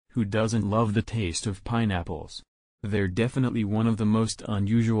Who doesn't love the taste of pineapples? They're definitely one of the most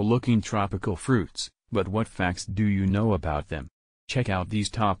unusual looking tropical fruits, but what facts do you know about them? Check out these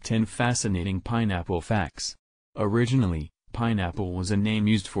top 10 fascinating pineapple facts. Originally, pineapple was a name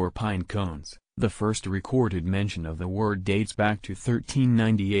used for pine cones. The first recorded mention of the word dates back to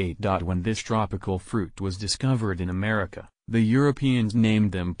 1398. When this tropical fruit was discovered in America, the Europeans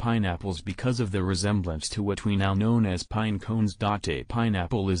named them pineapples because of the resemblance to what we now know as pine cones. A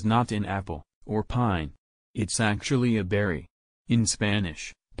pineapple is not an apple, or pine. It's actually a berry. In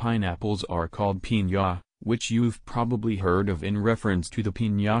Spanish, pineapples are called piña, which you've probably heard of in reference to the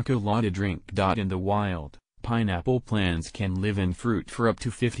piña colada drink. In the wild, pineapple plants can live in fruit for up to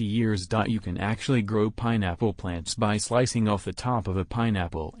 50 years. You can actually grow pineapple plants by slicing off the top of a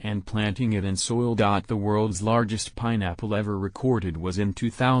pineapple and planting it in soil. The world's largest pineapple ever recorded was in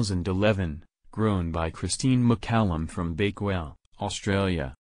 2011, grown by Christine McCallum from Bakewell,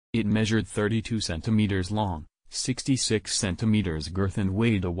 Australia. It measured 32 centimeters long, 66 centimeters girth and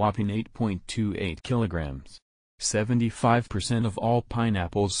weighed a whopping 8.28 kilograms. 75% of all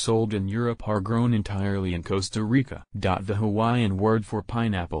pineapples sold in Europe are grown entirely in Costa Rica. The Hawaiian word for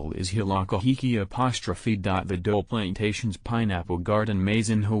pineapple is hilakahiki'. The Dole Plantation's pineapple garden maze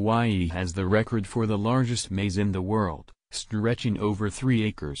in Hawaii has the record for the largest maze in the world, stretching over 3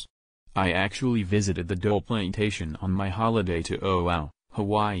 acres. I actually visited the Dole Plantation on my holiday to Oahu,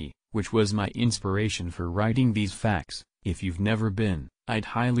 Hawaii, which was my inspiration for writing these facts. If you've never been, I'd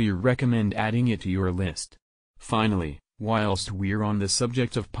highly recommend adding it to your list. Finally, whilst we're on the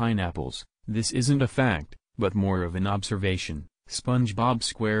subject of pineapples, this isn't a fact, but more of an observation. SpongeBob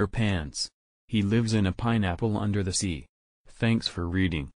SquarePants. He lives in a pineapple under the sea. Thanks for reading.